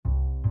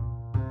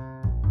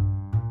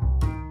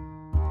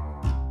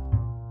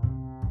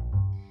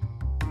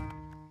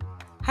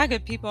Hi,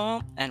 good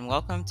people, and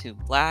welcome to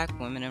Black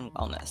Women in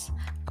Wellness,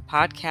 a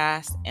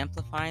podcast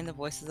amplifying the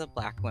voices of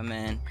Black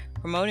women,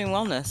 promoting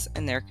wellness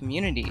in their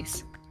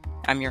communities.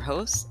 I'm your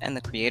host and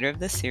the creator of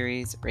this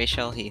series,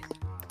 Rachel Heath.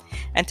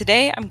 And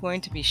today I'm going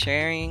to be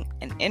sharing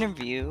an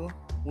interview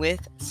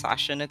with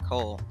Sasha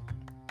Nicole.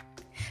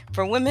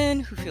 For women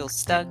who feel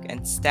stuck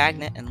and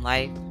stagnant in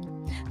life,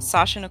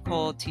 Sasha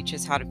Nicole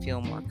teaches how to feel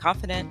more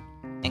confident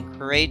and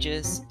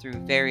courageous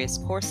through various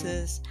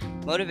courses,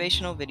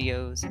 motivational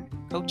videos,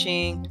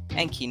 coaching,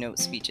 and keynote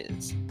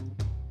speeches.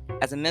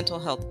 As a mental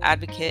health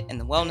advocate in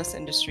the wellness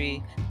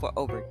industry for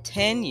over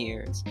 10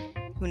 years,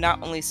 who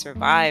not only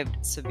survived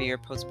severe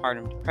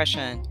postpartum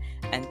depression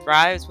and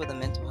thrives with a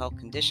mental health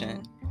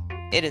condition,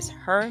 it is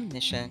her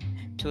mission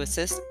to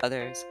assist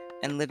others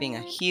in living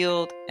a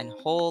healed and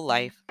whole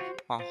life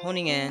while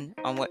honing in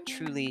on what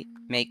truly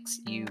makes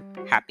you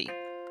happy.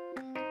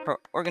 Her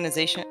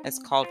organization is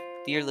called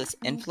Fearless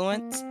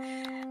Influence,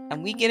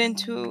 and we get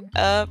into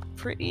a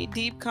pretty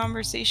deep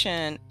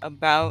conversation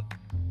about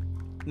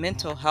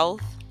mental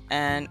health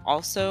and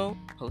also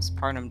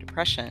postpartum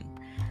depression.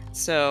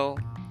 So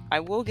I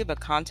will give a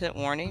content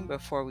warning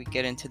before we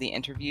get into the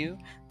interview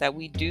that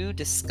we do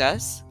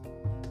discuss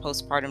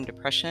postpartum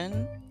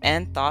depression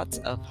and thoughts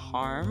of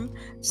harm.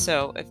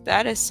 So if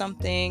that is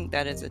something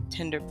that is a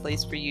tender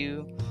place for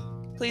you,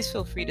 please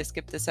feel free to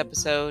skip this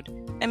episode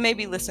and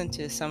maybe listen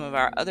to some of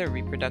our other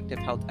reproductive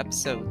health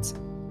episodes,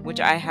 which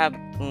I have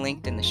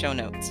linked in the show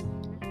notes.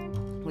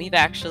 We've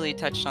actually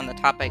touched on the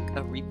topic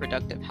of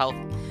reproductive health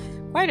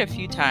quite a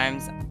few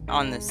times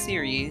on this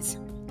series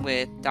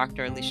with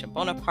Dr. Alicia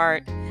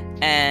Bonaparte,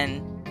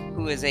 and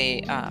who is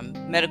a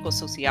medical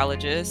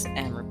sociologist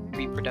and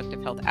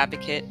reproductive health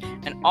advocate,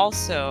 and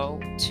also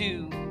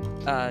two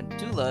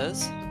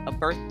doulas, a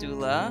birth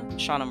doula,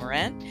 Shauna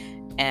Morant,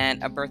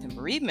 and a birth and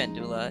bereavement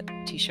doula,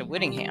 Tisha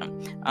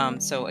Whittingham.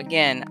 So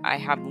again, I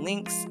have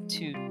links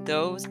to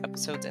those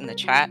episodes in the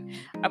chat.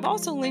 I've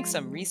also linked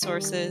some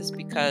resources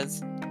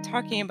because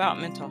talking about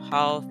mental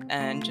health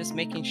and just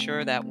making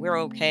sure that we're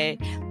okay,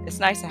 it's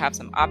nice to have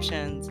some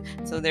options.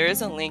 So there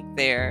is a link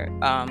there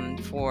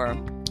for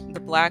the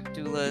Black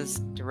Doulas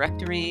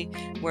directory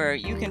where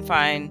you can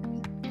find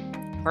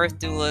birth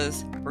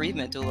doulas,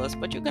 bereavement doulas,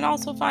 but you can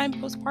also find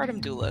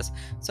postpartum doulas.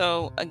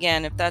 So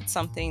again, if that's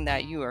something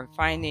that you are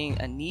finding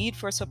a need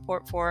for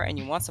support for and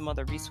you want some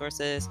other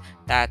resources,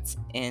 that's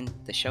in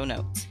the show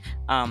notes.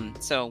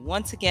 So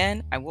once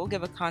again, I will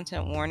give a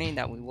content warning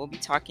that we will be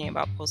talking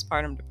about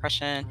postpartum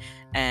depression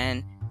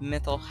and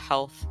mental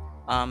health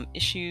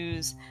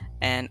issues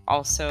and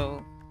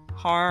also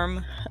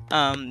harm.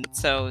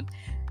 So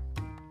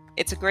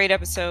it's a great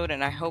episode,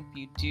 and I hope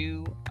you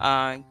do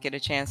get a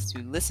chance to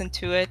listen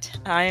to it.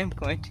 I am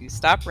going to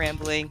stop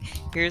rambling.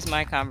 Here's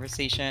my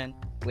conversation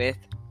with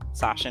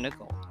Sasha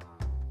Nicole.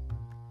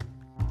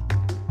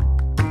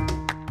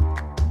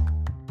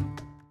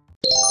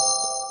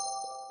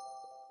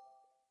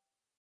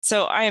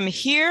 So I am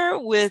here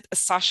with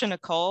Sasha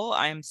Nicole.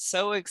 I am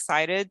so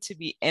excited to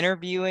be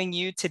interviewing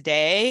you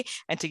today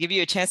and to give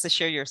you a chance to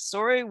share your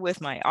story with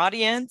my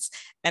audience.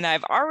 And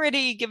I've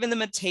already given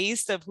them a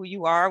taste of who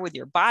you are with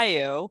your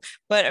bio,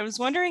 but I was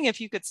wondering if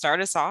you could start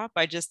us off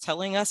by just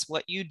telling us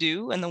what you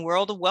do in the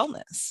world of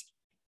wellness.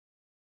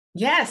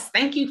 Yes,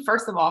 thank you,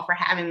 first of all, for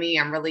having me.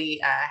 I'm really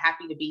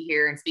happy to be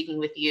here and speaking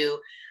with you.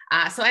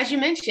 So as you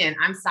mentioned,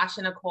 I'm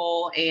Sasha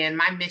Nicole, and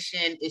my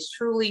mission is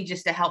truly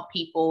just to help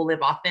people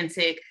live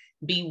authentic,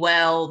 be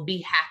well,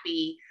 be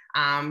happy,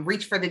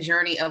 reach for the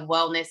journey of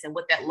wellness and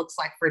what that looks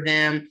like for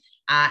them,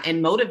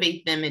 and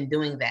motivate them in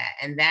doing that.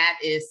 And that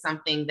is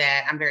something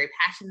that I'm very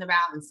passionate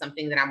about and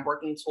something that I'm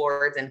working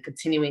towards and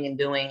continuing and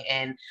doing,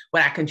 and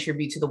what I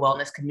contribute to the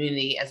wellness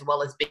community, as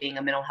well as being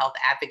a mental health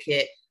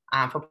advocate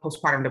for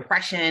postpartum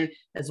depression,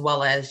 as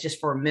well as just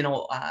for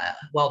mental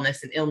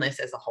wellness and illness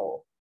as a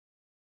whole.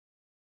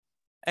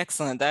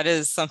 Excellent. That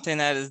is something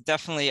that is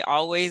definitely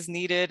always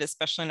needed,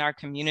 especially in our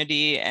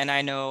community. And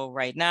I know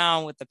right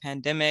now with the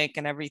pandemic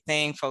and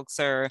everything, folks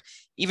are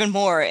even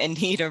more in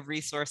need of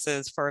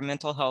resources for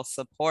mental health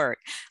support.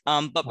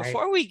 But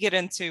before we get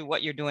into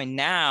what you're doing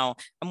now,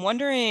 I'm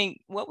wondering,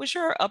 what was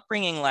your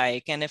upbringing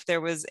like? And if there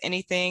was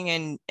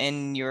anything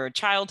in your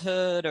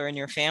childhood or in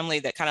your family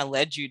that kind of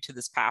led you to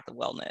this path of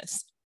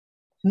wellness?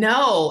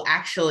 No,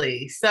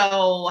 actually.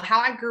 So,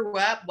 how I grew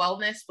up,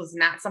 wellness was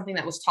not something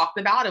that was talked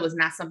about. It was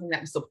not something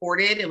that was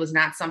supported. It was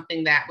not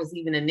something that was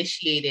even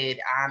initiated.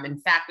 In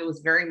fact, it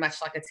was very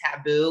much like a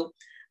taboo.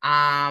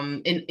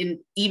 In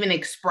even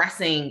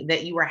expressing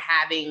that you were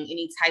having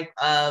any type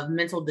of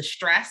mental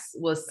distress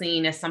was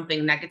seen as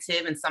something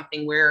negative and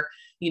something where,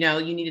 you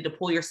needed to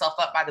pull yourself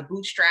up by the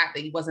bootstrap,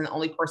 that you wasn't the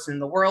only person in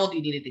the world.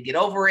 You needed to get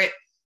over it.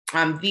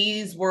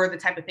 These were the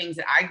type of things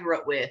that I grew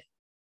up with.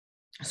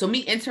 So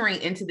me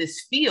entering into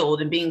this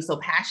field and being so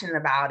passionate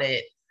about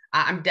it,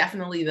 I'm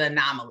definitely the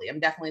anomaly. I'm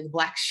definitely the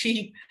black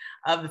sheep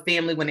of the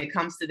family when it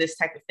comes to this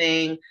type of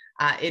thing.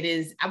 It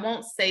is, I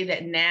won't say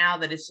that now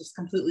that it's just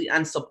completely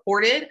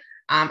unsupported.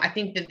 I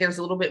think that there's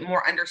a little bit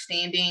more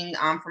understanding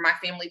for my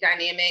family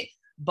dynamic,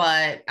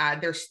 but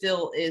there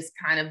still is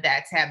kind of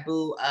that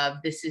taboo of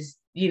this is,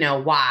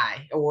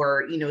 why,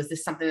 or, is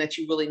this something that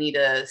you really need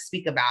to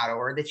speak about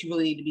or that you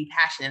really need to be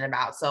passionate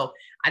about? So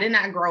I did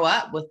not grow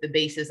up with the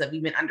basis of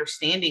even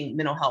understanding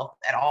mental health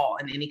at all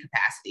in any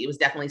capacity. It was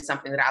definitely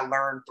something that I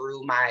learned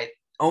through my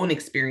own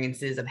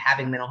experiences of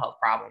having mental health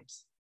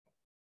problems.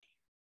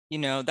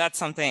 That's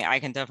something I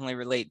can definitely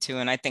relate to.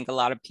 And I think a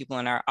lot of people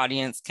in our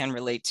audience can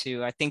relate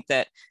to. I think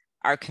that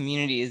our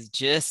community is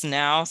just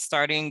now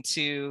starting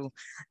to,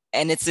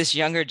 and it's this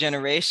younger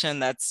generation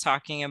that's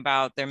talking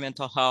about their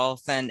mental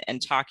health and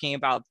talking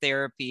about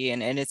therapy.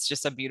 And it's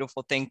just a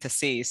beautiful thing to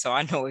see. So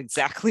I know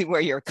exactly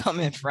where you're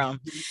coming from.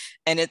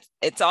 And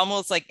it's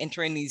almost like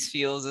entering these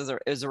fields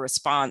as a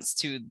response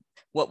to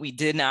what we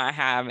did not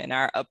have in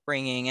our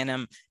upbringing. And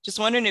I'm just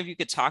wondering if you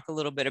could talk a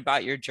little bit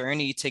about your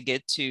journey to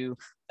get to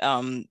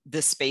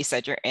this space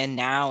that you're in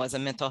now as a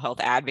mental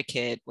health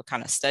advocate, what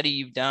kind of study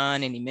you've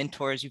done, any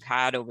mentors you've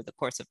had over the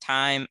course of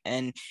time,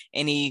 and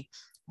any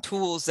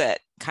tools that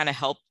kind of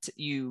helped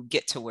you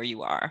get to where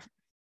you are.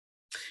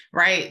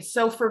 Right.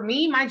 So for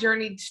me, my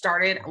journey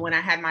started when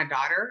I had my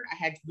daughter. I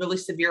had really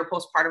severe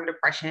postpartum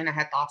depression. I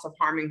had thoughts of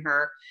harming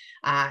her.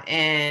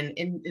 And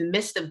in the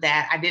midst of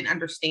that, I didn't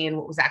understand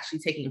what was actually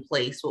taking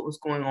place, what was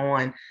going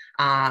on.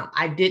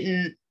 I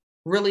didn't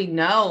really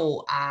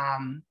know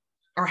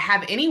or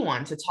have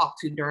anyone to talk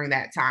to during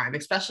that time,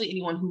 especially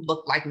anyone who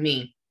looked like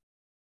me.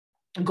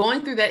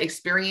 Going through that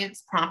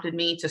experience prompted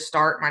me to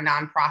start my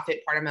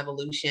nonprofit, Part of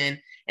Evolution.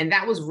 And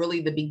that was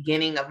really the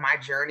beginning of my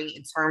journey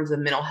in terms of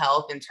mental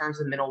health, in terms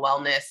of mental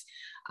wellness.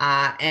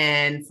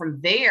 And from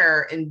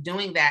there, in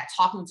doing that,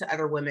 talking to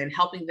other women,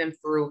 helping them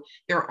through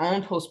their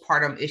own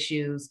postpartum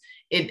issues,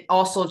 it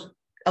also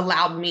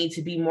allowed me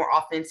to be more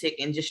authentic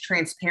and just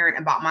transparent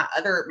about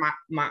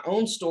my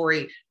own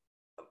story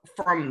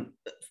from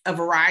a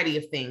variety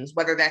of things,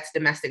 whether that's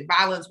domestic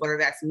violence, whether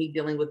that's me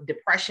dealing with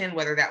depression,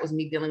 whether that was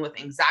me dealing with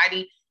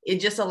anxiety. It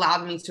just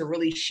allowed me to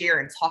really share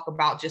and talk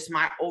about just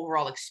my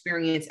overall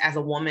experience as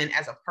a woman,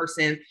 as a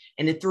person.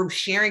 And through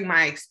sharing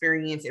my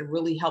experience, it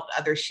really helped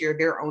others share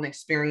their own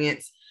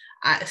experience.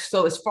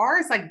 So as far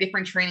as like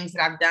different trainings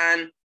that I've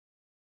done,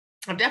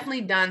 I've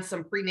definitely done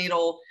some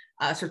prenatal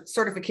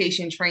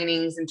certification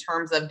trainings in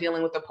terms of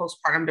dealing with the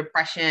postpartum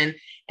depression.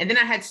 And then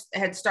I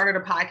had started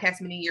a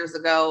podcast many years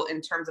ago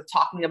in terms of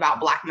talking about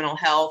Black mental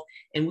health.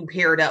 And we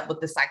paired up with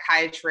the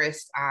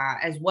psychiatrist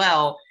as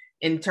well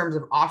in terms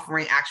of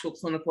offering actual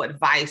clinical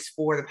advice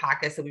for the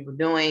podcast that we were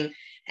doing.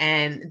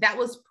 And that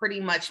was pretty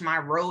much my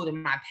road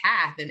and my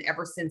path. And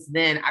ever since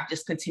then, I've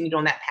just continued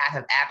on that path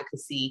of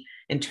advocacy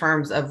in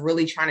terms of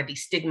really trying to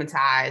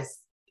destigmatize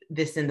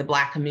this in the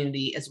Black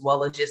community, as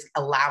well as just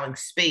allowing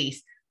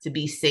space to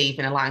be safe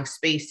and allowing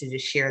space to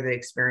just share the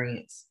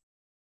experience.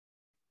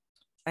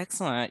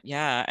 Excellent.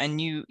 Yeah. And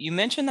you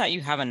mentioned that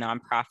you have a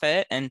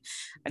nonprofit, and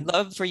I'd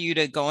love for you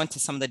to go into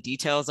some of the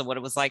details of what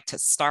it was like to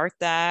start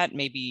that,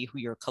 maybe who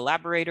your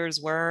collaborators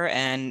were,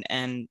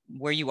 and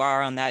where you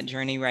are on that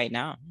journey right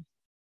now.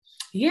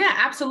 Yeah,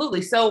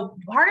 absolutely. So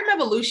Part of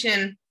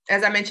Evolution,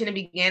 as I mentioned, it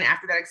began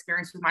after that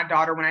experience with my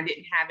daughter when I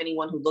didn't have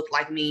anyone who looked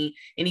like me,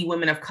 any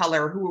women of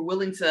color who were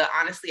willing to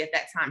honestly at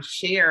that time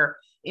share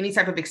any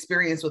type of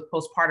experience with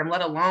postpartum,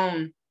 let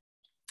alone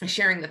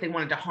sharing that they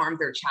wanted to harm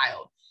their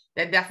child.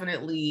 That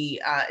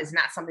definitely is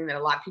not something that a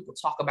lot of people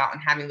talk about,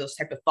 and having those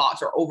type of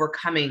thoughts or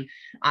overcoming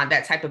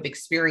that type of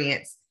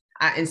experience.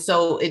 And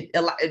so it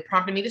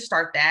prompted me to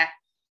start that.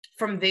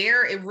 From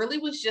there, it really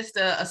was just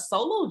a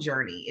solo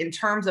journey in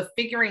terms of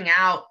figuring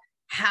out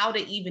how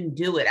to even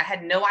do it. I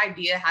had no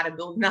idea how to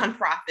build a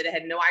nonprofit. I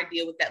had no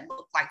idea what that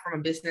looked like from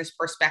a business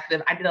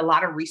perspective. I did a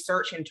lot of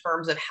research in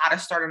terms of how to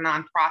start a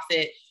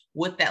nonprofit,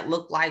 what that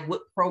looked like,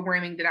 what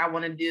programming did I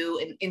want to do.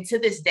 And to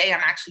this day,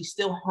 I'm actually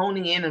still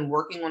honing in and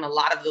working on a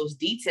lot of those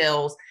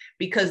details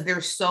because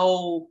there's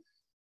so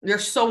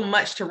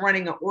much to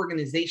running an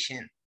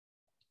organization.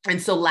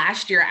 And so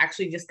last year, I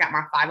actually just got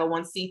my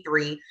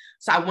 501c3.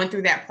 So I went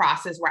through that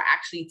process where I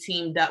actually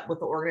teamed up with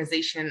the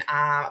organization.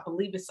 I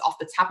believe it's off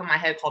the top of my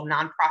head called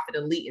Nonprofit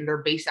Elite, and they're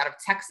based out of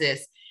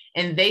Texas.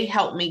 And they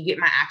helped me get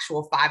my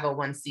actual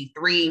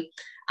 501c3.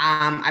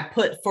 I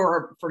put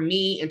for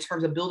me in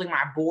terms of building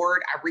my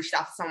board, I reached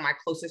out to some of my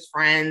closest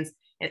friends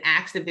and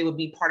asked if they would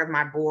be part of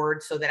my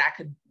board so that I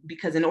could,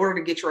 because in order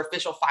to get your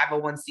official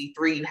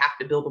 501c3, you have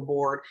to build a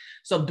board.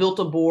 So built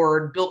a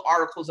board, built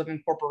articles of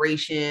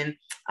incorporation,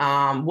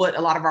 what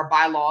a lot of our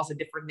bylaws and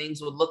different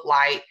things would look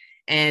like.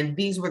 And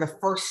these were the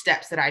first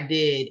steps that I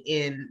did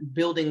in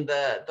building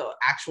the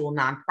actual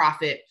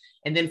nonprofit.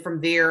 And then from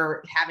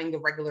there, having the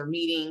regular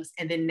meetings,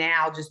 and then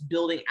now just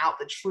building out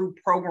the true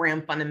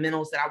program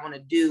fundamentals that I want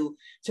to do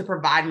to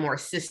provide more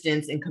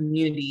assistance in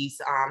communities.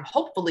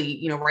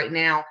 Hopefully, right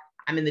now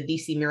I'm in the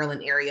DC,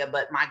 Maryland area,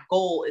 but my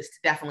goal is to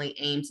definitely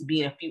aim to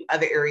be in a few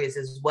other areas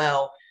as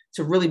well,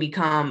 to really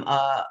become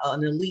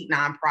an elite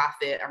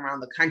nonprofit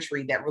around the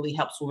country that really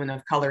helps women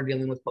of color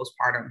dealing with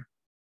postpartum.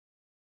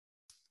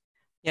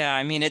 Yeah,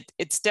 I mean,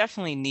 it's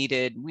definitely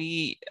needed.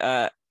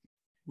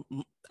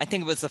 I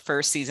think it was the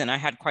first season, I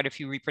had quite a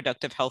few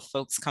reproductive health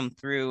folks come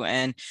through,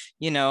 and,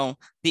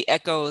 the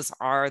echoes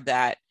are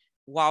that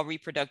while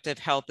reproductive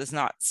health is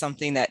not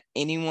something that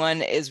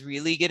anyone is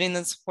really getting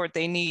the support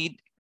they need,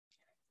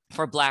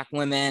 for Black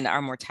women,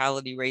 our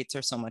mortality rates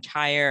are so much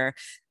higher.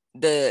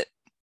 The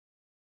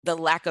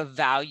lack of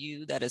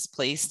value that is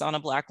placed on a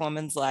Black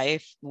woman's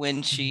life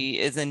when she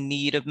is in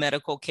need of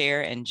medical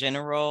care in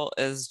general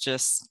is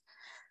just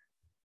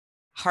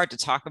hard to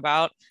talk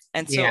about.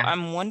 And so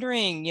I'm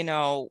wondering,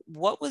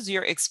 what was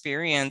your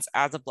experience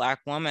as a Black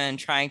woman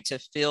trying to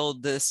fill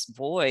this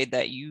void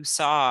that you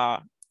saw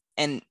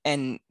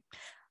and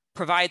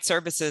provide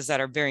services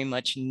that are very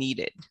much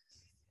needed?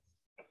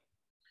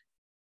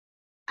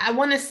 I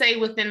want to say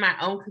within my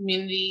own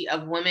community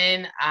of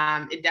women,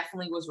 it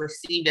definitely was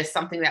received as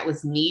something that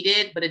was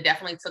needed, but it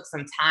definitely took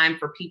some time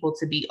for people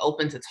to be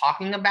open to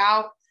talking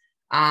about.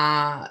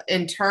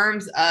 In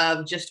terms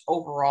of just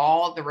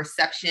overall the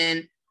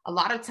reception, a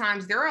lot of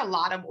times there are a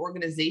lot of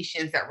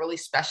organizations that really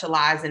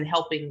specialize in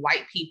helping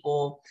white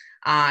people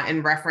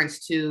in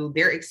reference to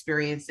their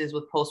experiences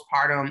with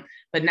postpartum,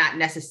 but not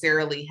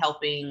necessarily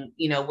helping,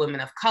 women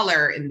of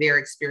color in their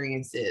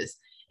experiences.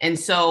 And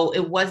so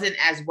it wasn't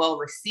as well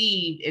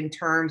received in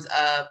terms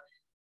of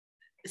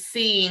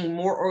seeing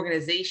more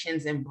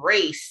organizations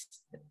embrace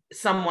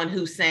someone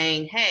who's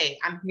saying, hey,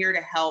 I'm here to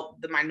help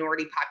the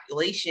minority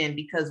population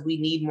because we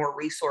need more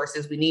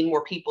resources. We need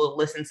more people to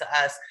listen to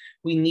us.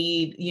 We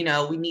need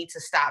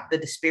to stop the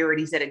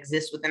disparities that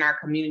exist within our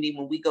community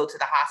when we go to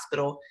the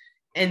hospital,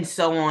 and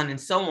so on and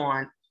so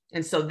on.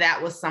 And so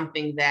that was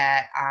something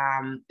that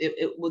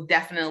it will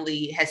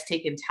definitely has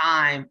taken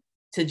time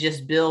to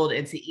just build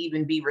and to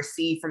even be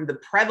received from the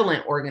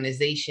prevalent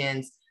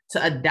organizations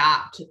to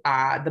adopt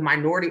the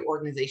minority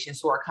organizations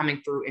who are coming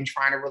through and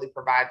trying to really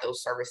provide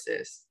those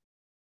services.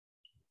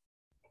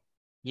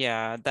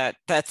 Yeah,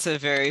 that's a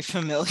very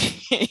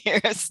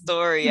familiar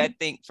story, I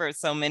think, for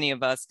so many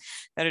of us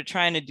that are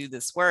trying to do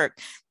this work.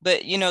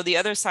 But, the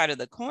other side of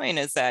the coin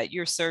is that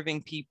you're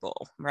serving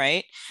people,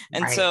 right?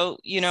 And so,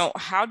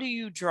 how do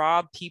you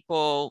draw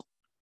people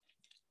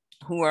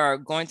who are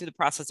going through the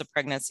process of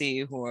pregnancy,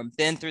 who have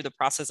been through the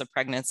process of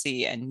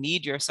pregnancy and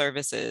need your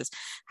services?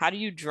 How do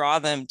you draw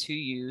them to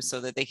you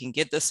so that they can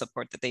get the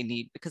support that they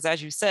need? Because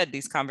as you said,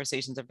 these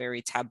conversations are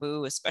very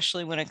taboo,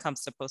 especially when it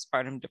comes to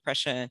postpartum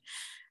depression.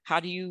 How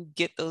do you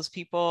get those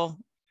people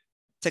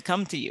to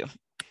come to you?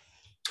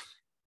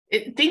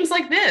 Things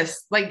like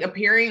this, like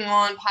appearing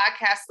on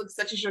podcasts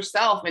such as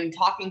yourself and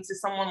talking to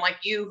someone like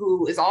you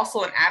who is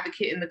also an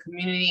advocate in the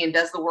community and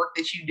does the work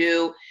that you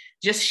do,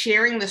 just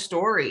sharing the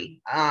story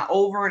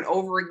over and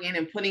over again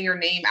and putting your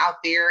name out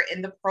there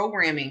in the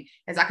programming.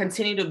 As I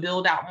continue to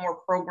build out more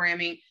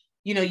programming,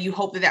 you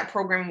hope that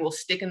programming will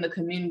stick in the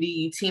community.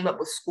 You team up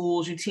with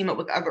schools, you team up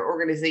with other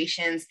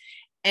organizations,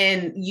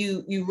 and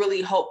you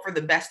really hope for the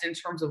best in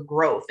terms of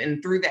growth.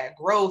 And through that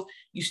growth,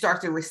 you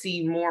start to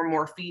receive more and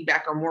more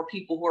feedback, or more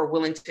people who are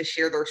willing to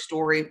share their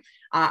story.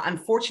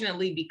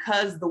 Unfortunately,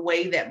 because the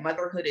way that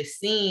motherhood is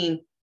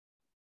seen,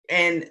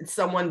 and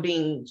someone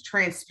being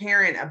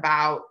transparent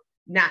about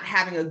not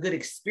having a good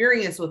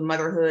experience with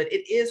motherhood,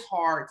 it is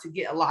hard to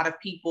get a lot of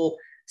people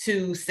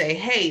to say,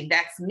 hey,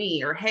 that's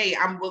me, or hey,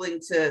 I'm willing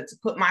to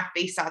put my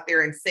face out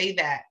there and say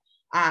that.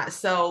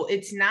 So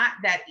it's not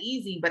that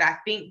easy, but I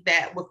think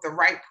that with the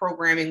right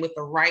programming, with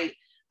the right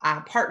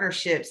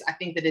partnerships, I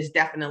think that is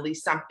definitely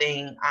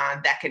something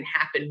that can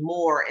happen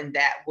more, and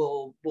that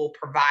will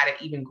provide an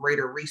even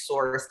greater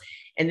resource.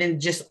 And then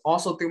just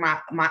also through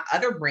my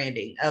other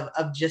branding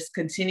of just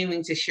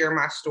continuing to share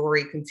my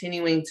story,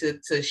 continuing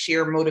to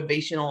share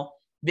motivational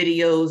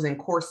videos and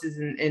courses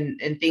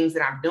and things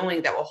that I'm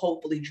doing that will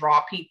hopefully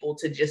draw people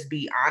to just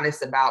be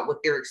honest about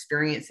what their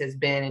experience has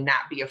been and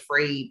not be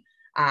afraid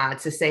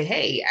to say,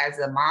 hey, as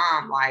a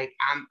mom, like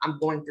I'm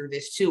going through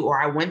this too,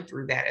 or I went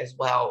through that as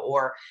well,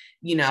 or,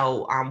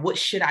 what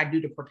should I do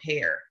to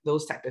prepare?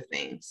 Those type of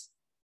things.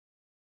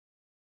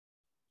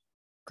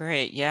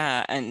 Great.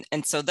 Yeah.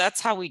 And so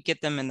that's how we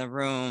get them in the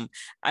room.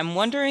 I'm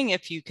wondering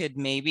if you could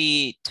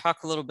maybe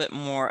talk a little bit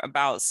more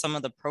about some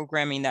of the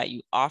programming that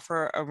you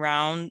offer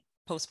around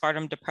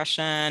postpartum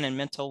depression and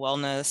mental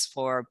wellness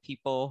for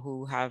people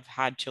who have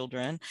had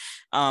children.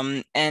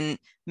 And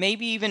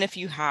maybe even if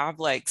you have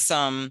like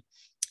some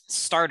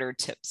starter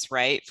tips,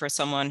 right? For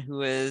someone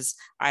who is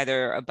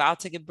either about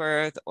to give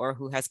birth or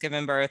who has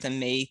given birth and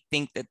may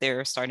think that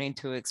they're starting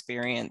to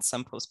experience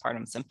some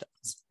postpartum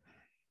symptoms.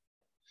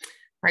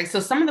 Right.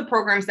 So some of the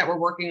programs that we're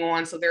working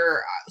on, so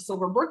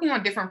we're working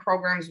on different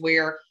programs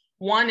where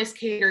one is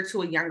catered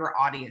to a younger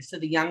audience, to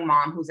the young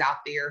mom who's out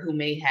there who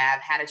may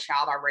have had a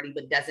child already,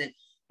 but doesn't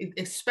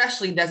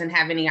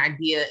have any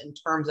idea in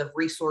terms of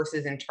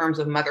resources, in terms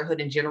of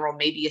motherhood in general,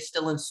 maybe is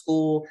still in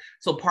school.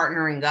 So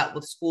partnering up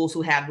with schools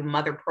who have the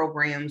mother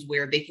programs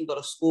where they can go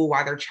to school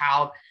while their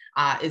child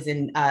is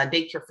in a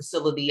daycare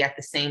facility at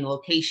the same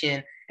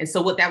location. And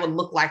so what that would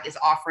look like is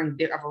offering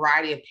a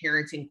variety of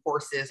parenting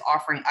courses,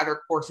 offering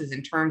other courses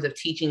in terms of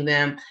teaching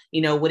them,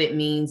 what it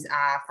means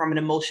from an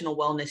emotional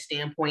wellness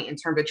standpoint in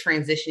terms of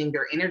transitioning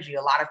their energy.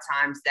 A lot of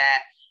times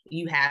that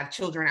You have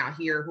children out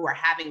here who are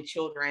having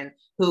children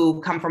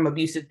who come from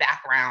abusive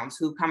backgrounds,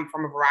 who come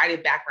from a variety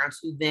of backgrounds,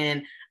 who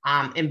then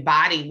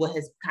embody what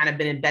has kind of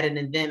been embedded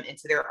in them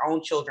into their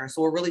own children.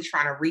 So we're really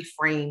trying to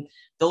reframe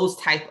those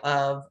type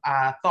of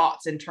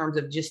thoughts in terms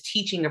of just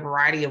teaching a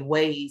variety of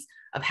ways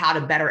of how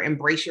to better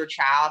embrace your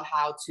child,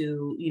 how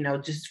to,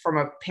 just from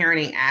a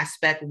parenting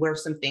aspect, what are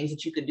some things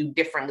that you could do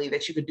differently,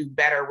 that you could do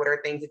better? What are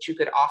things that you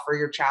could offer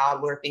your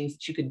child? What are things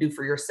that you could do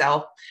for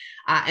yourself?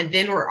 And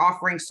then we're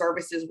offering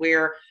services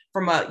where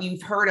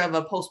you've heard of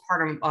a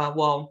postpartum,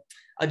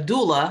 a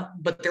doula,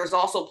 but there's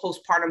also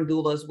postpartum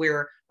doulas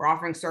where we're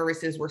offering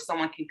services where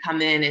someone can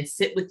come in and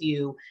sit with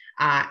you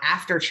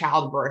after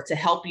childbirth to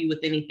help you with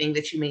anything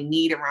that you may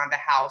need around the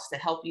house, to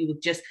help you with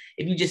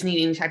if you just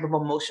need any type of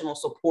emotional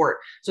support.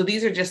 So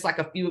these are just like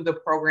a few of the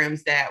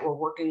programs that we're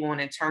working on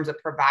in terms of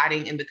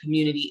providing in the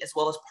community, as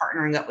well as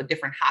partnering up with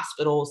different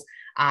hospitals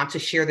to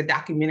share the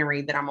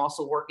documentary that I'm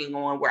also working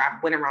on, where I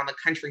went around the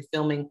country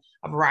filming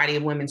a variety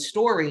of women's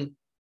story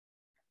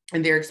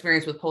and their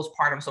experience with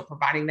postpartum. So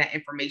providing that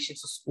information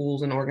to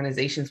schools and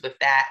organizations with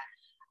that.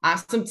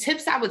 Some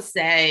tips I would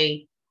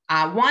say,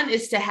 one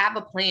is to have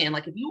a plan.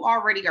 Like if you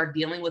already are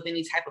dealing with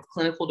any type of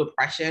clinical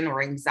depression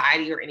or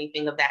anxiety or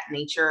anything of that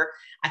nature,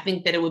 I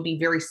think that it would be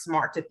very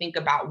smart to think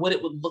about what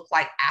it would look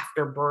like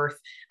after birth,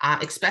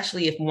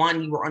 especially if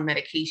you were on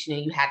medication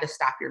and you had to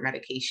stop your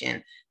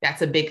medication.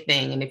 That's a big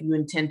thing. And if you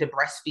intend to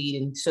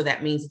breastfeed, and so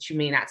that means that you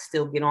may not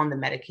still get on the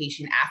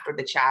medication after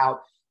the child,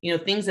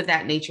 things of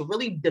that nature,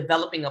 really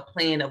developing a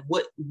plan of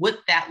what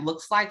that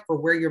looks like for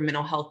where your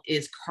mental health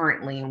is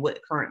currently and what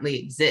currently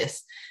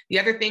exists. The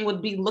other thing would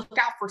be look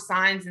out for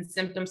signs and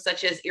symptoms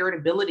such as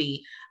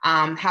irritability,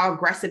 how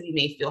aggressive you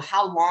may feel,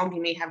 how long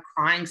you may have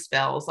crying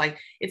spells. Like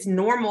it's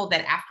normal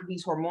that after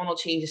these hormonal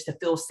changes to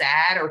feel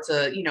sad or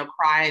to,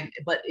 cry.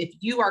 But if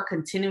you are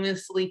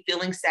continuously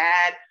feeling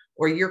sad,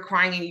 or you're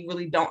crying and you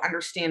really don't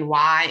understand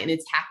why, and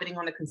it's happening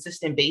on a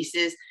consistent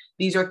basis,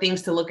 these are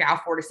things to look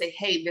out for, to say,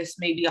 hey, this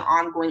may be an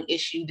ongoing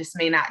issue. This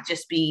may not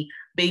just be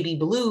baby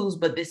blues,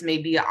 but this may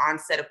be an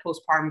onset of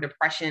postpartum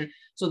depression.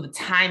 So the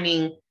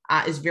timing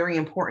is very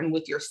important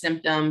with your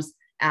symptoms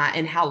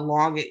and how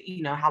long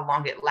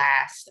it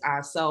lasts.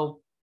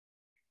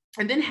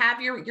 And then have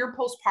your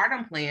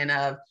postpartum plan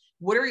of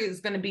what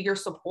is going to be your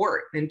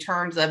support in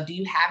terms of, do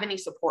you have any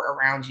support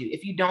around you?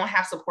 If you don't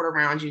have support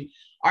around you,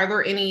 are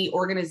there any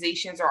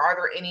organizations or are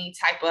there any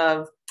type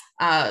of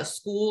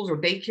schools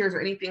or daycares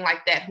or anything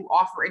like that who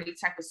offer any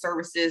type of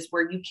services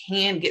where you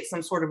can get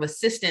some sort of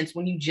assistance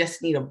when you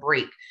just need a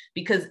break?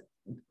 Because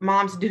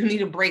moms do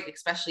need a break,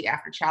 especially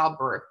after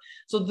childbirth.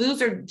 So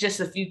those are just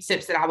a few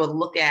tips that I would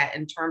look at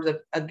in terms of,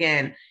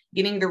 again,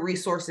 getting the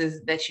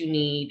resources that you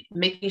need,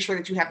 making sure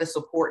that you have the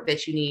support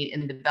that you need,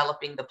 and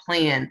developing the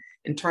plan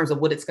in terms of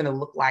what it's going to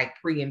look like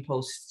pre and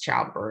post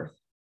childbirth.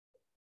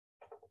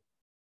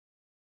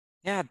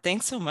 Yeah,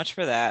 thanks so much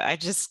for that. I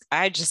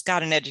just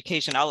got an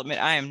education. I'll admit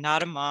I am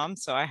not a mom,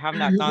 so I have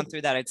not gone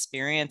through that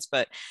experience,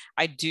 but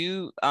I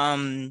do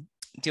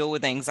deal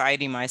with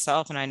anxiety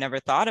myself. And I never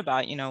thought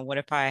about, what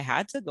if I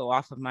had to go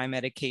off of my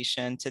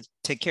medication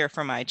to care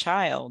for my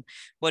child?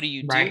 What do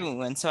you do?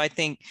 And so I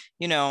think,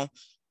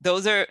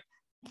 those are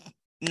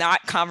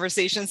not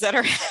conversations that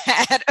are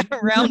had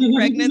around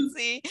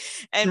pregnancy.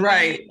 And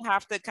we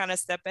have to kind of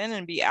step in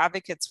and be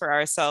advocates for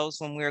ourselves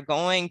when we're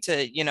going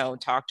to,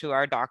 talk to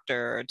our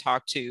doctor or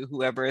talk to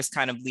whoever is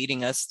kind of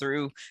leading us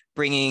through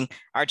bringing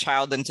our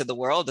child into the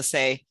world, to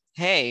say,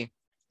 hey,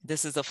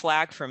 this is a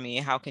flag for me.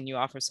 How can you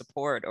offer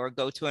support? Or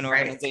go to an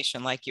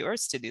organization like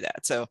yours to do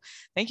that. So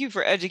thank you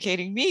for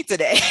educating me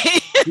today.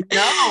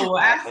 No,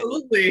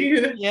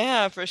 absolutely.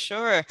 Yeah, for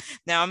sure.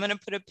 Now I'm going to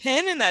put a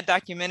pin in that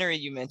documentary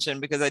you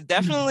mentioned, because I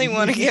definitely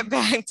want to get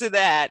back to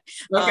that.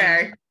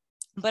 Okay.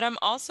 But I'm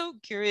also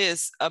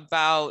curious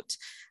about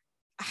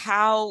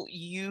how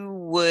you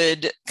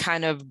would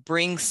kind of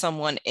bring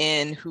someone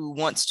in who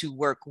wants to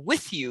work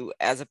with you,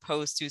 as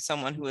opposed to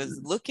someone who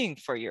is looking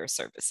for your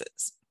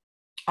services.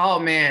 Oh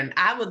man,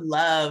 I would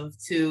love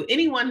to.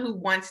 Anyone who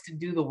wants to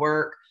do the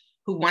work,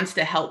 who wants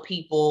to help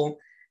people.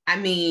 I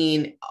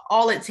mean,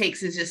 all it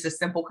takes is just a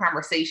simple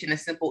conversation, a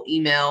simple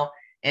email,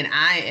 and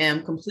I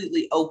am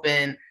completely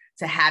open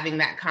to having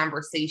that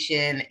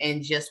conversation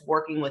and just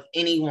working with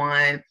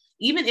anyone,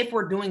 even if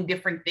we're doing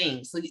different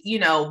things. So,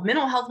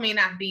 mental health may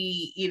not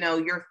be,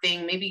 your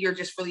thing. Maybe you're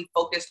just really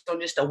focused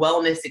on just a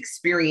wellness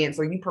experience,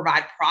 or you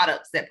provide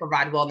products that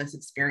provide wellness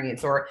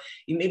experience, or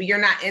maybe you're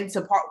not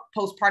into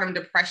postpartum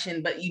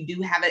depression, but you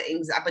do have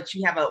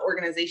you have an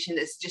organization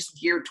that's just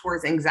geared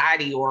towards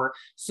anxiety or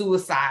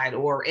suicide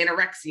or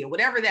anorexia,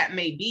 whatever that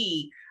may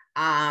be.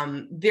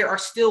 There are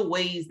still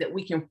ways that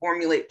we can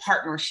formulate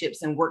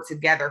partnerships and work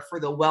together for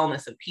the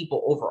wellness of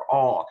people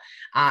overall.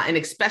 And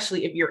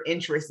especially if your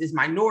interest is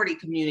minority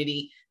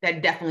community,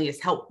 that definitely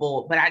is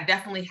helpful. But I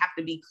definitely have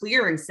to be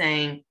clear in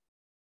saying,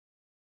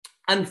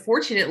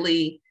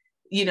 unfortunately,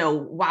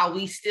 while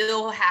we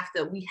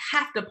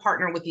have to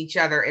partner with each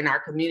other in our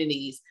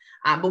communities,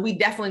 but we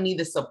definitely need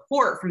the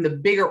support from the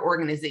bigger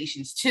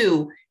organizations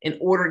too, in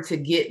order to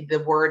get the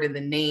word and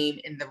the name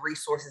and the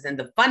resources and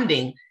the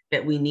funding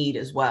that we need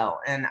as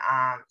well. And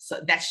so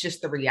that's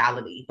just the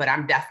reality. But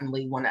I'm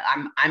definitely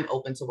I'm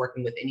open to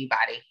working with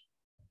anybody.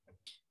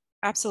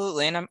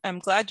 Absolutely. And I'm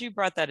glad you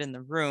brought that in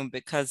the room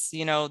because,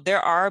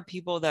 there are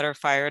people that are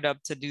fired up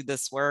to do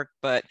this work,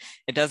 but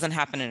it doesn't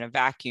happen in a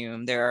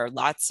vacuum. There are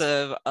lots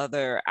of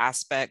other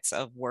aspects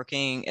of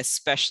working,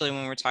 especially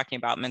when we're talking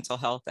about mental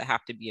health, that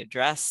have to be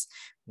addressed.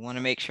 We want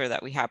to make sure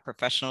that we have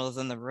professionals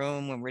in the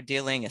room when we're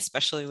dealing,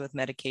 especially with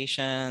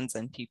medications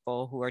and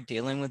people who are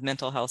dealing with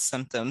mental health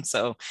symptoms.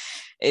 So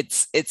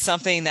it's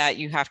something that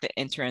you have to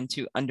enter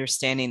into,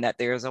 understanding that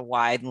there's a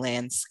wide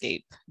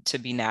landscape to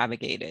be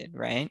navigated,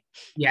 right?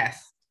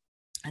 Yes.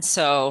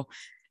 So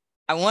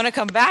I want to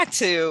come back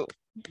to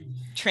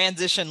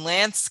transition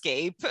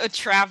landscape,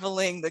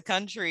 traveling the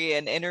country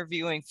and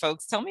interviewing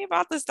folks. Tell me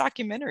about this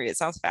documentary. It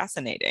sounds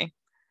fascinating.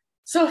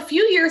 So a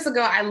few years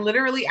ago, I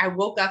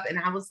woke up and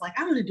I was like,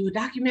 I want to do a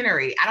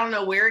documentary. I don't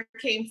know where it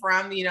came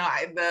from.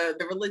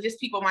 The religious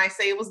people might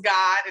say it was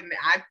God. And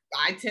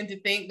I tend to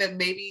think that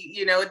maybe,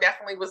 it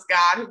definitely was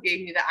God who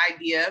gave me the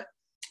idea.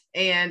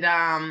 And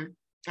I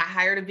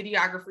hired a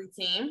videography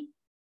team.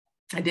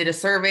 I did a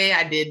survey.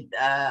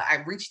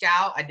 I reached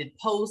out, I did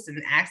posts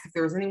and asked if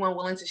there was anyone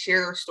willing to share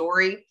their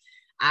story.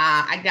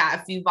 I got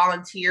a few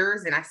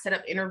volunteers and I set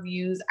up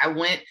interviews. I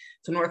went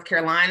to North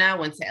Carolina, I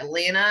went to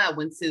Atlanta, I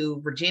went to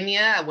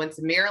Virginia, I went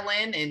to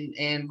Maryland, and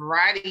a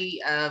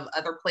variety of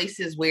other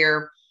places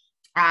where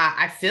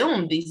I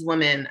filmed these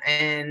women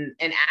and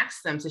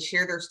asked them to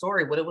share their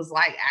story, what it was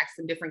like, asked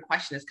them different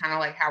questions, kind of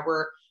like how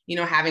we're,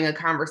 having a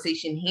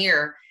conversation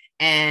here.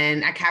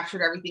 And I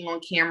captured everything on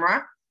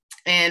camera.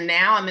 And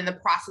now I'm in the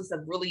process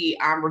of really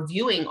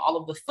reviewing all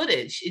of the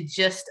footage. It's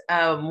just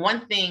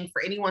one thing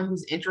for anyone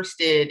who's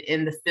interested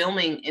in the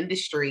filming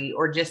industry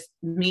or just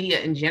media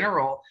in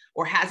general,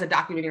 or has a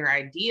documentary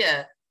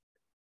idea.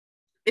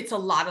 It's a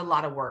lot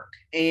of work.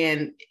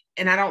 And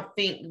I don't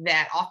think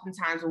that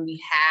oftentimes when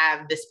we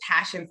have this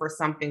passion for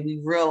something,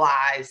 we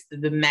realize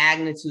the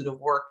magnitude of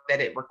work that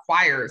it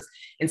requires.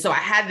 And so I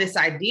had this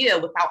idea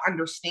without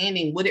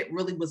understanding what it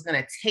really was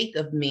going to take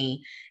of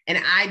me.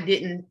 And I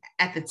didn't,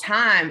 at the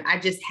time, I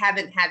just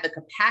haven't had the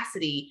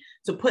capacity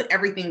to put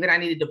everything that I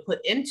needed to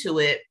put into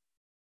it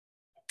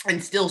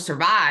and still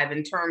survive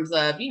in terms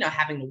of,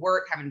 having to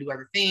work, having to do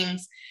other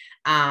things.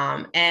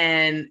 And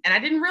I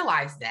didn't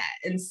realize that.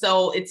 And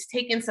so it's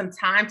taken some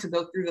time to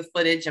go through the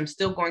footage. I'm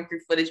still going through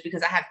footage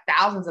because I have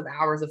thousands of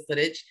hours of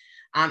footage.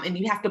 And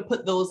you have to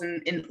put those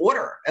in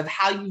order of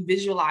how you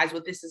visualize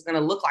what this is going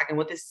to look like and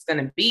what this is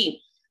going to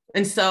be.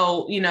 And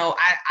so,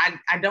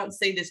 I don't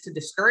say this to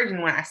discourage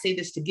anyone. I say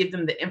this to give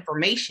them the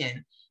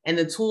information and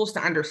the tools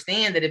to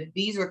understand that if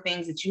these are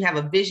things that you have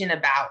a vision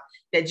about,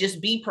 that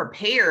just be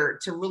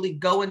prepared to really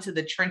go into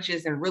the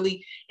trenches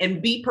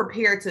and be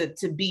prepared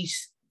to be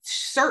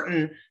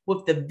certain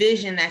with the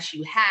vision that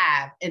you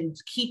have, and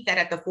keep that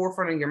at the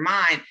forefront of your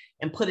mind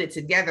and put it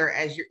together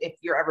if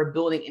you're ever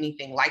building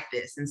anything like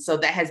this. And so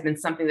that has been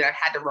something that I've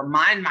had to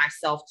remind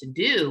myself to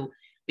do,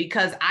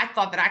 because I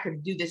thought that I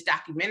could do this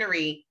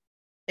documentary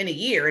in a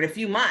year, in a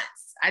few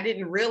months. I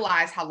didn't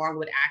realize how long it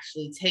would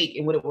actually take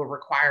and what it would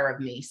require of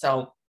me.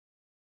 So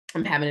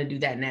I'm having to do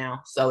that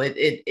now. So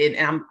and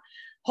I'm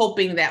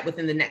hoping that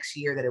within the next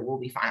year that it will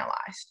be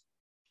finalized.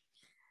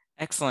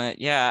 Excellent.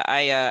 Yeah,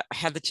 I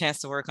had the chance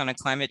to work on a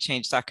climate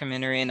change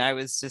documentary, and I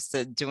was just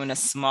doing a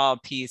small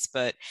piece,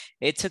 but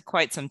it took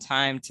quite some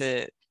time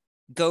to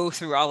go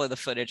through all of the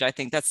footage. I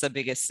think that's the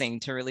biggest thing,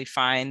 to really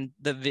find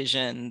the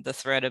vision, the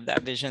thread of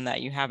that vision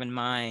that you have in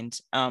mind.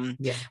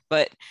 Yeah.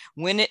 But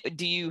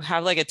do you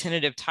have like a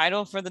tentative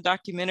title for the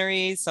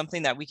documentary,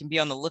 something that we can be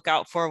on the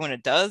lookout for when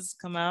it does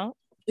come out?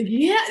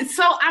 Yeah,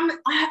 so I'm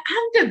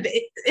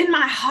in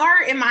my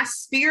heart, in my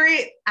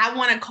spirit, I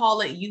want to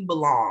call it You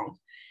Belong.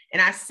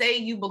 And I say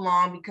you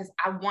belong because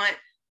I want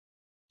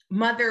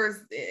mothers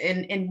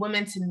and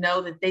women to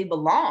know that they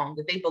belong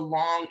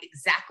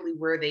exactly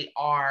where they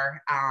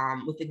are,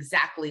 with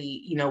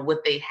exactly,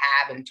 what they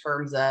have in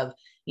terms of,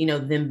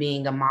 them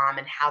being a mom,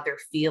 and how they're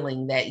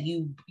feeling, that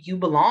you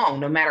belong,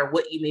 no matter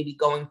what you may be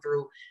going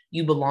through.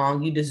 You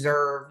belong, you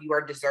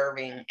are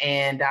deserving.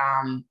 And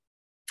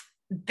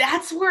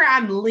that's where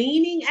I'm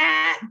leaning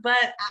at,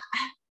 but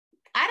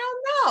I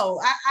don't know.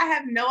 I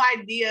have no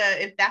idea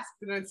if that's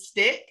going to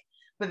stick.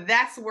 But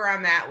that's where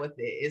I'm at with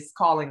it, is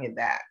calling it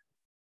that.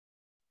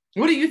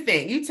 What do you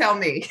think? You tell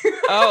me.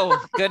 Oh,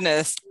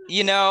 goodness.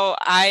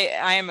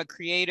 I am a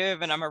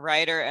creative and I'm a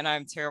writer, and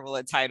I'm terrible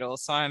at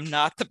titles, so I'm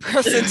not the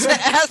person to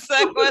ask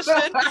that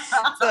question.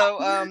 So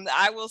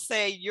I will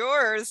say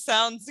yours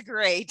sounds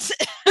great.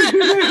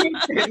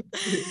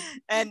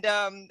 And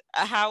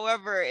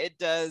however it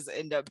does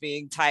end up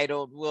being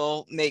titled,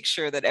 we'll make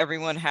sure that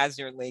everyone has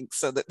your link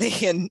so that they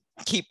can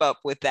keep up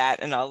with that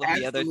and all of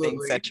the other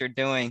things that you're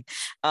doing.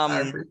 I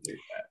appreciate that.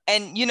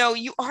 And, you know,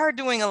 you are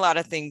doing a lot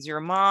of things. You're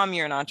a mom,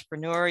 you're an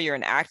entrepreneur, you're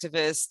an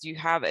activist, you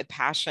have a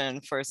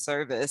passion for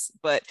service.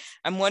 But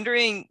I'm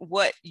wondering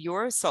what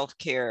your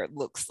self-care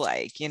looks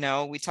like. You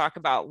know, we talk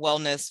about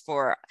wellness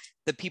for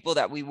the people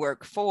that we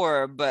work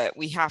for, but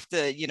we have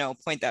to, you know,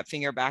 point that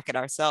finger back at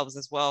ourselves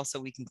as well so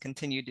we can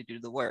continue to do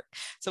the work.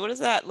 So what does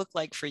that look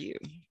like for you?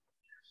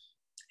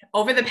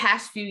 Over the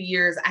past few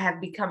years, I have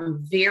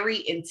become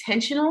very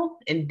intentional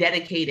and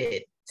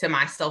dedicated to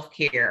my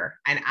self-care,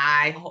 and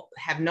I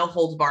have no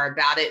holds bar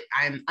about it.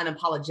 I'm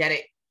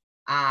unapologetic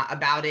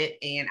about it,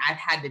 and I've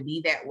had to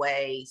be that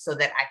way so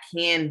that I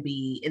can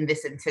be in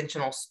this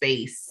intentional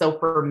space. So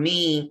for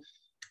me,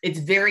 it's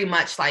very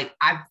much like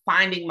I'm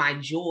finding my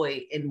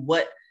joy in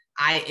what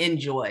I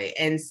enjoy.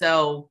 And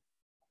so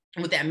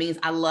what that means,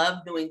 I love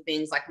doing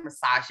things like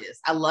massages.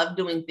 I love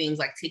doing things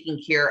like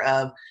taking care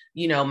of,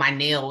 my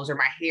nails or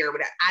my hair,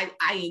 but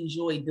I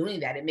enjoy doing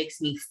that. It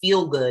makes me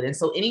feel good. And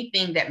so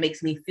anything that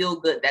makes me feel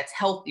good, that's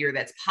healthier,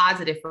 that's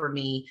positive for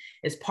me,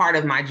 is part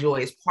of my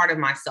joy, is part of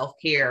my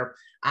self-care.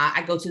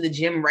 I go to the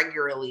gym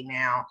regularly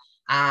now.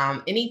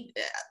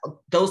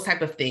 Those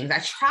type of things. I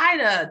try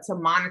to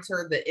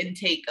monitor the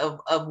intake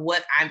of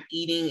what I'm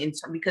eating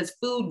because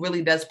food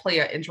really does play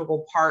an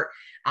integral part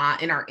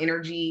in our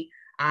energy.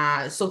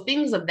 So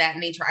things of that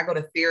nature. I go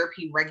to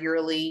therapy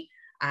regularly.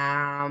 What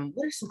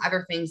are some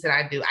other things that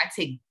I do? I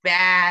take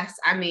baths.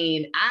 I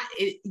mean,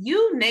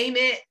 you name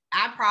it,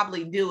 I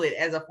probably do it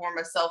as a form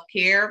of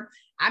self-care.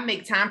 I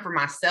make time for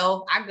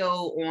myself. I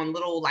go on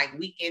little like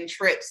weekend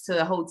trips to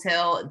the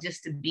hotel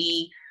just to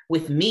be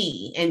with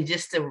me and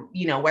just to,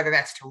 whether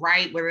that's to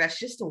write, whether that's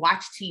just to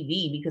watch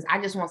TV, because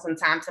I just want some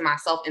time to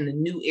myself in the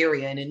new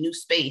area, in a new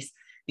space.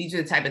 These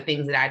are the type of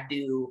things that I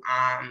do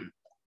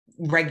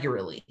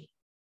regularly.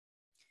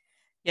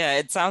 Yeah,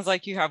 it sounds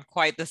like you have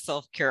quite the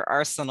self-care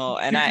arsenal.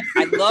 And I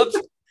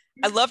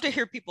love to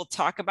hear people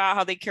talk about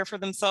how they care for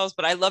themselves,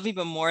 but I love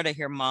even more to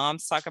hear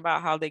moms talk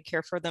about how they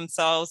care for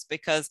themselves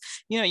because,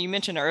 you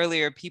mentioned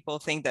earlier, people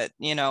think that,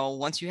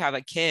 once you have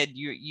a kid,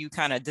 you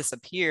kind of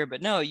disappear,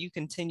 but no, you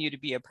continue to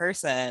be a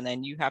person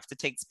and you have to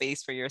take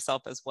space for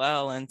yourself as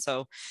well. And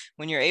so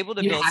when you're able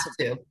to You build, have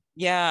to.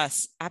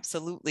 yes,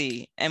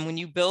 absolutely. And when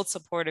you build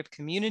supportive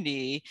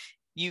community,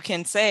 you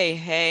can say,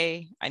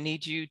 hey, I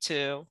need you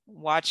to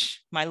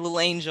watch my little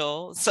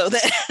angel so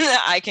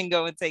that I can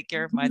go and take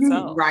care of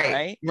myself, Right,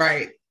 right?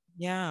 right.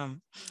 Yeah.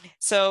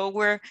 So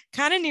we're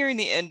kind of nearing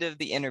the end of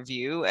the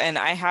interview, and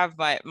I have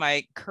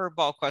my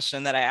curveball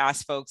question that I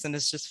ask folks, and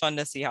it's just fun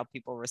to see how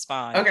people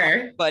respond.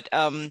 Okay. But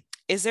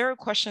is there a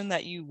question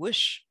that you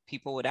wish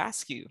people would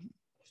ask you?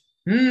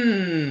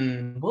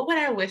 What would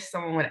I wish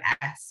someone would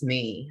ask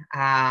me?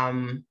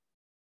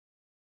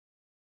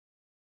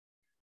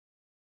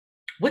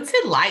 What's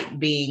it like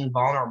being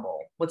vulnerable?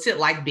 What's it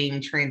like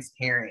being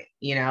transparent?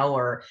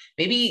 Or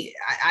maybe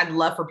I'd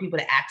love for people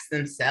to ask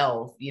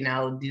themselves,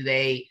 do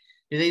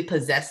they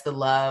possess the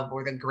love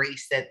or the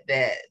grace that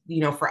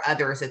for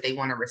others that they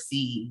want to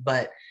receive?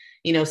 But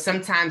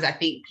sometimes I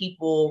think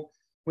people,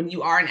 when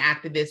you are an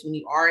activist, when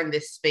you are in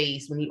this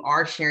space, when you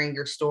are sharing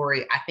your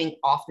story, I think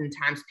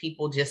oftentimes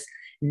people just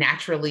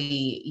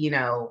naturally,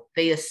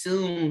 they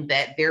assume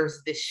that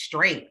there's this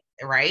strength,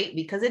 right?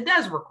 Because it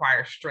does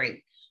require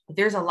strength. But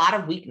there's a lot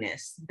of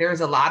weakness. There's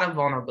a lot of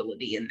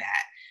vulnerability in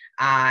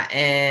that.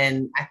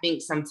 And I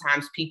think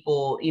sometimes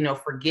people,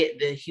 forget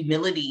the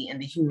humility and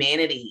the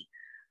humanity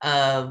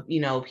of,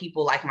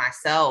 people like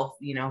myself,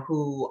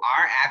 who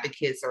are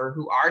advocates or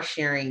who are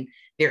sharing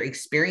their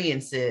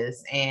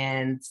experiences.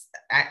 And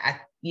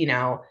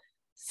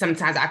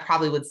sometimes I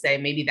probably would say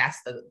maybe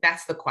that's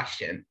the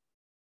question.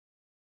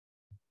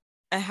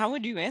 And how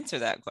would you answer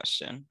that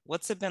question?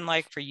 What's it been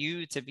like for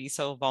you to be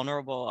so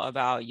vulnerable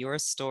about your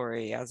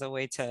story as a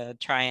way to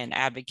try and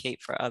advocate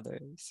for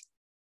others?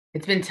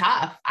 It's been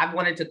tough. I've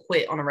wanted to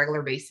quit on a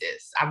regular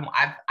basis.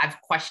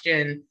 I've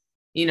questioned,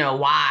 my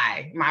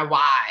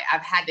why.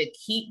 I've had to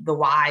keep the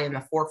why in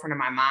the forefront of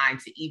my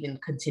mind to even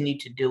continue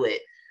to do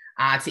it,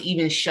 to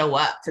even show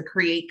up, to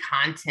create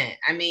content.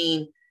 I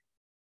mean,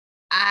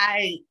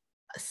 I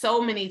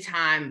so many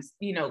times,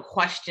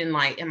 question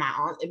like, am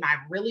I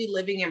really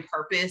living in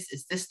purpose?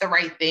 Is this the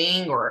right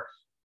thing? Or,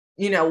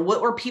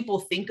 what will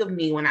people think of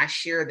me when I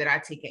share that I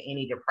take an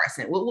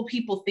antidepressant? What will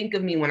people think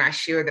of me when I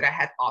share that I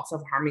had thoughts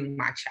of harming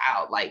my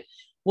child? Like,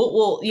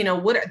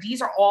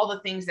 these are all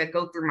the things that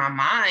go through my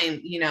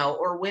mind,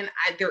 or when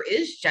there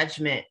is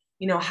judgment,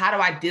 how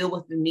do I deal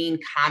with the mean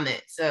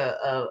comments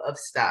of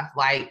stuff?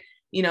 Like,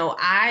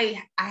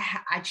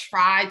 I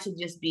try to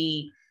just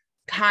be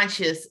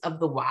conscious of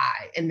the why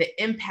and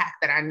the impact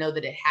that I know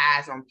that it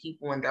has on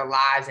people in their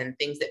lives and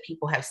things that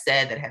people have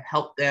said that have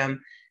helped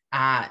them.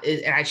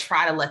 And I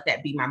try to let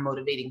that be my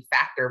motivating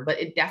factor,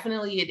 but it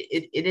definitely,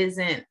 it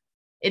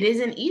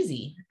isn't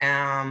easy.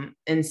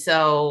 And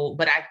so,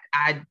 but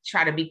I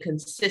try to be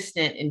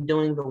consistent in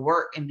doing the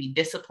work and be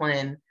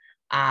disciplined,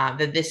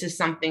 that this is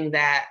something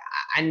that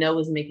I know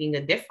is making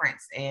a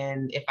difference.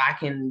 And if I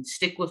can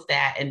stick with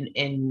that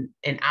and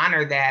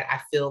honor that,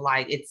 I feel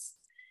like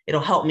it'll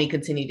help me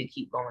continue to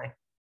keep going.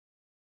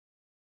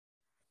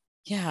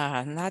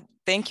 Yeah, and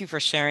thank you for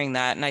sharing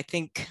that. And I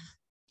think,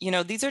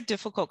 these are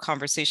difficult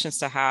conversations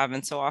to have.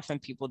 And so often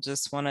people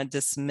just want to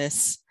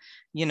dismiss,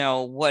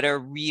 what are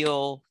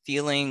real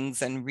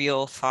feelings and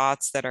real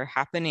thoughts that are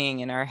happening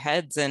in our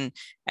heads. And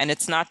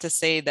it's not to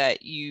say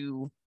that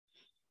you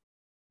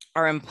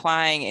are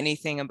implying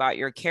anything about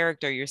your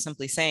character. You're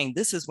simply saying,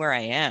 this is where I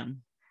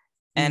am,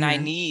 and I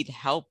need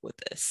help with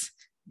this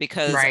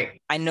because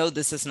Right. I know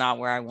this is not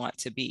where I want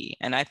to be.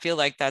 And I feel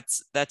like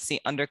that's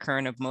the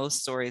undercurrent of most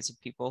stories of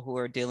people who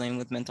are dealing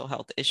with mental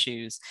health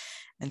issues.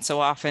 And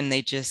so often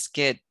they just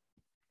get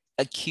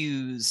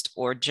accused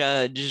or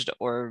judged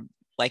or,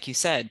 like you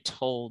said,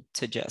 told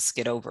to just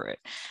get over it.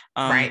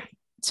 Right.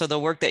 So the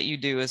work that you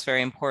do is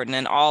very important,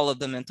 and all of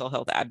the mental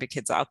health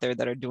advocates out there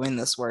that are doing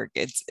this work,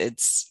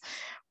 it's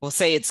we'll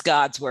say it's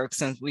God's work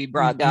since we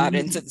brought God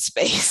into the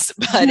space,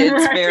 but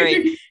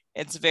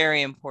it's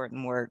very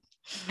important work.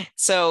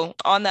 So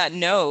on that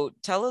note,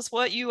 tell us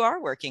what you are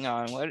working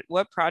on.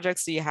 What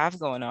projects do you have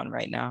going on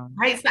right now?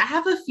 Right. So I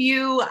have a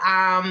few.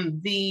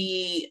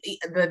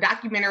 The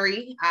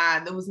documentary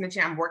that was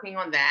mentioned, I'm working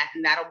on that,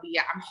 and that'll be,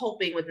 I'm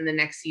hoping, within the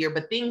next year.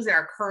 But things that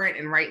are current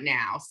and right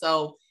now.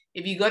 So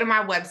if you go to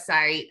my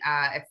website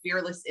at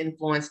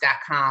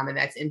fearlessinfluence.com, and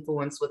that's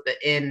influence with the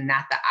N,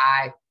 not the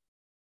I,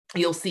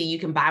 you'll see you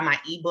can buy my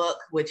ebook,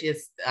 which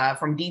is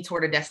From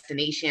Detour to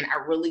Destination. I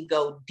really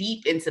go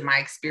deep into my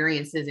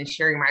experiences and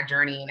sharing my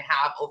journey and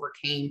how I've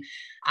overcame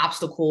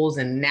obstacles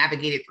and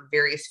navigated through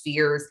various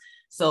fears.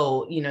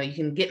 So, you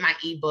can get my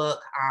ebook,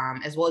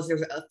 as well as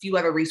there's a few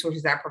other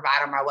resources that I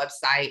provide on my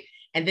website.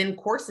 And then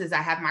courses,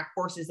 I have my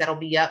courses that'll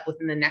be up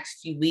within the next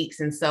few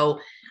weeks. And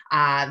so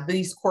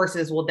these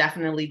courses will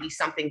definitely be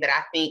something that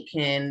I think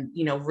can,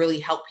 really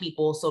help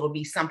people. So it'll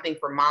be something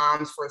for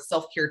moms, for a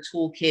self-care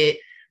toolkit,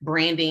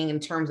 branding in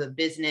terms of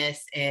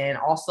business, and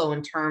also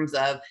in terms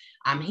of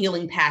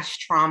healing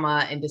past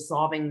trauma and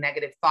dissolving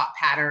negative thought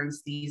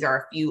patterns. These are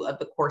a few of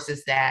the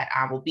courses that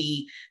will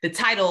be, the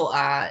title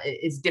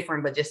is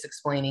different, but just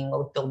explaining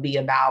what they'll be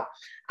about.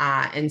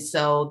 And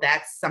so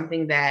that's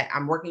something that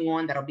I'm working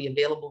on that'll be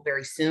available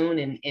very soon.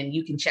 And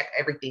you can check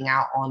everything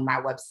out on my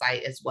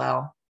website as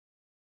well.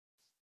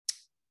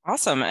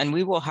 Awesome. And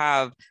we will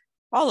have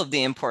all of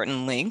the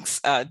important links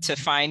to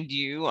find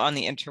you on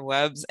the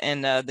interwebs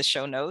and the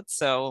show notes.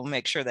 So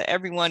make sure that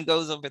everyone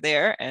goes over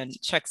there and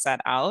checks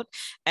that out.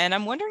 And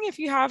I'm wondering if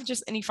you have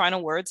just any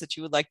final words that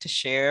you would like to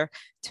share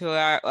to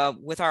our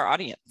with our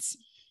audience.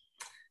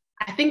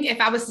 I think if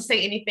I was to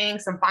say anything,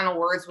 some final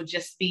words would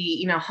just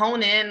be,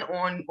 hone in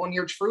on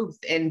your truth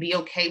and be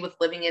okay with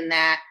living in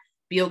that.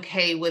 Be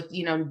okay with,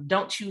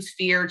 don't choose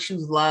fear,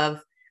 choose love.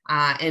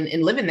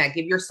 And live in that.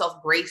 Give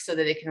yourself grace so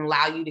that it can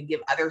allow you to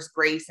give others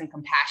grace and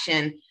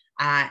compassion,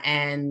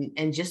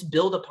 and just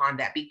build upon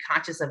that. Be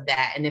conscious of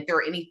that. And if there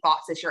are any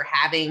thoughts that you're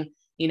having,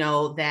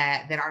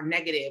 that are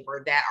negative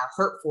or that are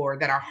hurtful or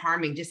that are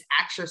harming, just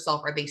ask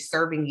yourself, are they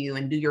serving you?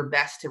 And do your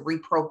best to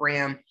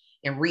reprogram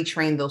and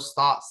retrain those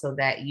thoughts so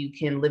that you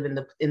can live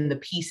in the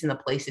peace and the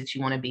place that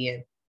you want to be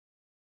in.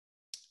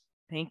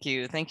 Thank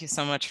you. Thank you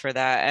so much for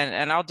that.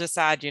 And I'll just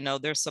add,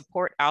 there's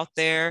support out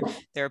there.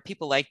 There are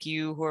people like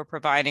you who are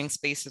providing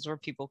spaces where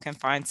people can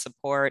find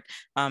support.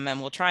 And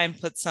we'll try and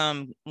put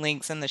some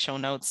links in the show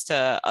notes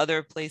to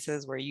other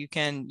places where you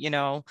can,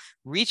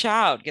 reach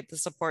out, get the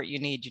support you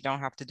need. You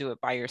don't have to do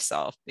it by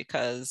yourself,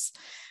 because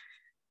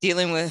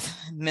dealing with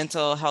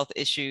mental health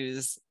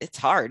issues, it's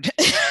hard.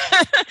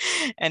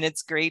 And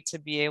it's great to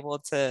be able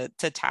to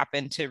tap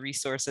into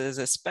resources,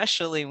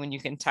 especially when you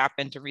can tap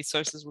into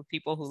resources with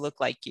people who look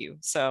like you.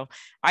 So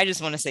I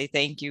just want to say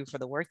thank you for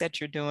the work that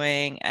you're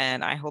doing.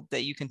 And I hope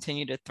that you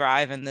continue to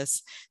thrive in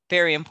this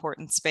very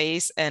important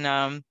space, and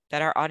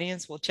that our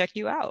audience will check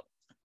you out.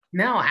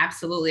 No,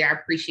 absolutely. I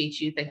appreciate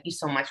you. Thank you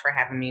so much for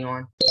having me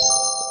on.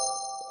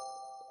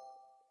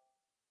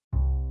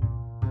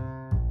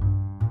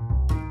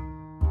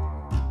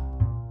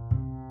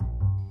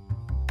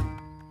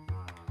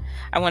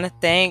 I want to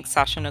thank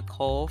Sasha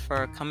Nicole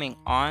for coming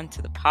on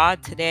to the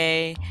pod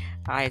today.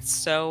 I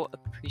so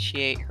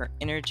appreciate her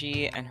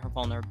energy and her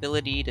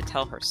vulnerability to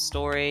tell her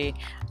story,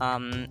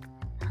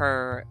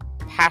 her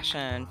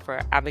passion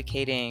for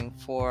advocating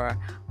for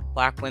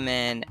Black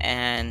women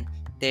and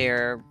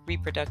their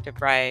reproductive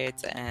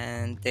rights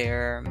and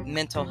their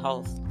mental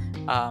health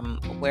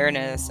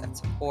awareness and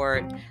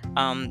support.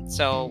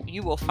 So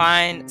you will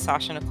find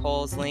Sasha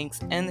Nicole's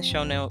links in the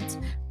show notes.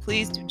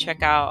 Please do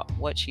check out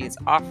what she is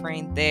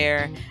offering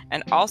there.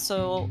 And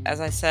also, as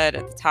I said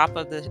at the top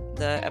of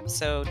the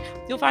episode,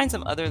 you'll find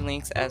some other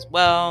links as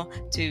well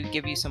to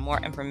give you some more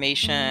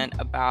information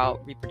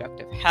about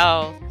reproductive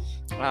health,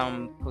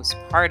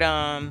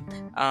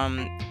 postpartum.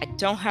 I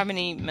don't have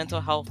any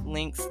mental health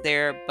links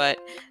there, but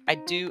I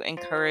do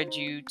encourage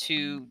you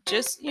to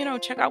just,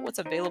 check out what's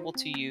available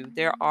to you.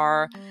 There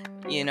are,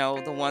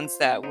 the ones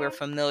that we're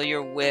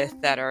familiar with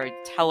that are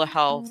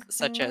telehealth,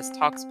 such as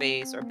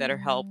Talkspace or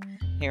BetterHelp.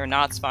 They are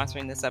not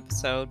sponsoring this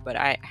episode, but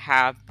I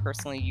have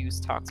personally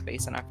used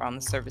Talkspace and I found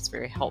the service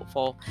very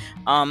helpful.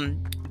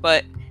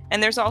 But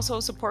And there's also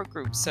support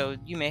groups. So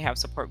you may have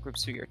support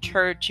groups through your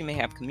church. You may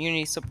have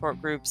community support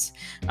groups.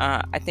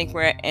 I think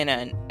we're in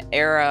an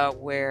era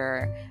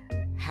where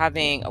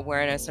having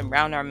awareness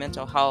around our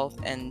mental health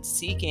and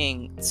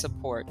seeking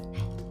support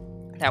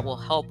that will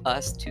help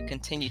us to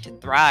continue to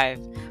thrive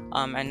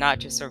and not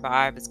just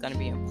survive is going to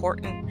be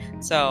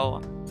important.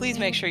 So please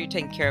make sure you're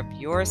taking care of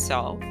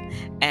yourself.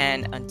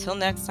 And until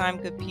next time,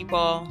 good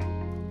people,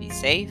 be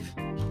safe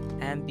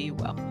and be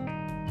well.